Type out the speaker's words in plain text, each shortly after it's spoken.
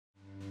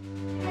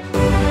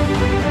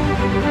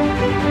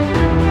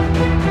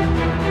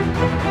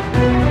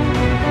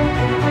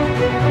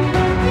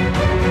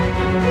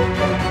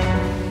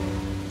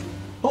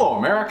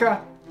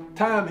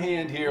Tom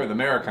Hand here with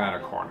Americana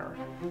Corner.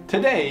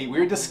 Today we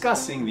are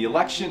discussing the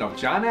election of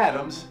John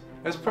Adams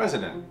as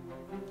president.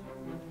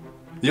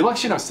 The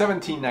election of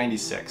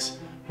 1796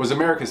 was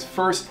America's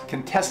first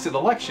contested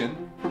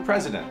election for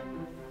president.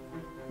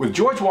 With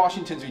George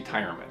Washington's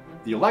retirement,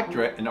 the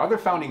electorate and other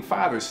founding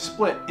fathers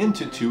split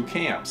into two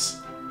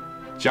camps.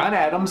 John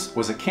Adams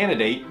was a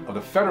candidate of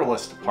the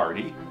Federalist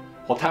Party,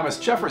 while Thomas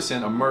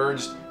Jefferson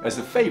emerged as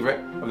the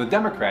favorite of the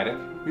Democratic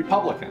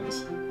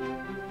Republicans.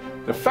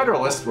 The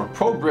Federalists were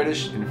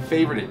pro-British and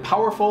favored a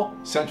powerful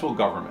central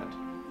government,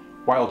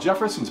 while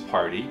Jefferson's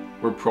party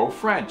were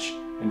pro-French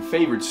and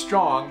favored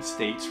strong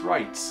states'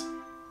 rights.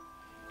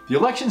 The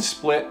election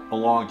split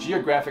along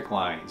geographic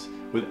lines,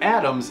 with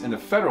Adams and the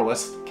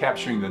Federalists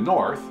capturing the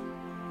North,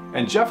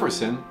 and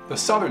Jefferson the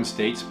southern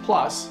states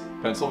plus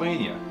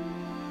Pennsylvania.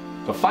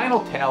 The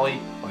final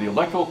tally of the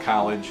Electoral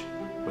College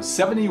was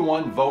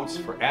 71 votes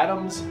for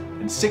Adams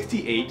and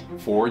 68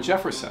 for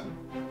Jefferson.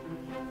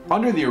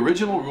 Under the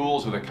original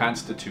rules of the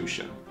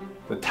Constitution,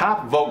 the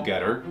top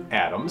vote-getter,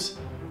 Adams,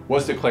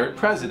 was declared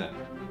president,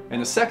 and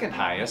the second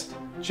highest,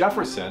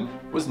 Jefferson,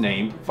 was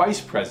named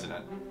vice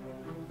president.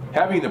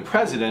 Having the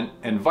president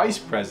and vice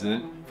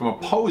president from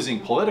opposing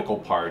political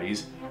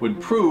parties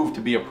would prove to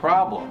be a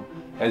problem,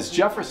 as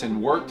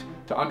Jefferson worked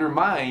to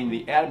undermine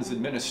the Adams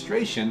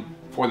administration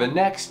for the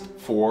next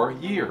 4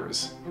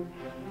 years.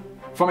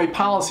 From a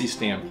policy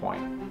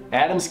standpoint,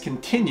 Adams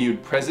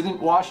continued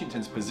President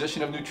Washington's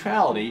position of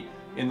neutrality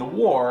in the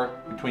war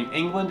between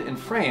England and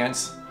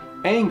France,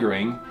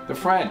 angering the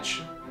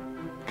French.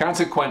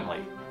 Consequently,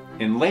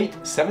 in late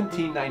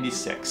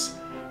 1796,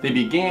 they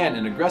began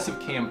an aggressive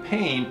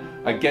campaign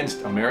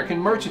against American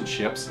merchant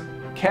ships,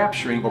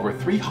 capturing over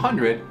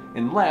 300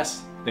 in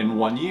less than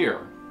 1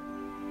 year.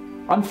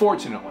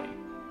 Unfortunately,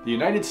 the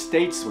United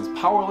States was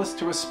powerless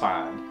to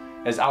respond,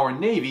 as our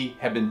Navy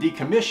had been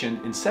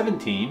decommissioned in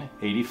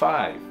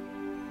 1785.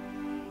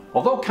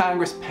 Although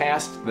Congress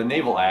passed the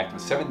Naval Act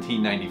of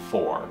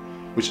 1794,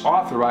 which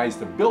authorized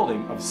the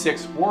building of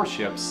 6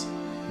 warships,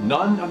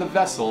 none of the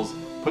vessels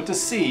put to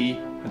sea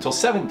until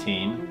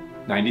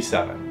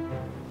 1797.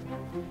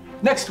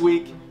 Next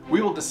week,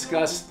 we will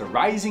discuss the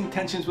rising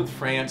tensions with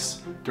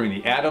France during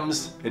the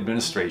Adams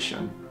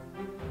administration.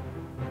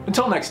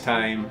 Until next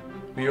time,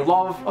 may your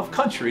love of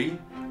country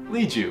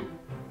lead you.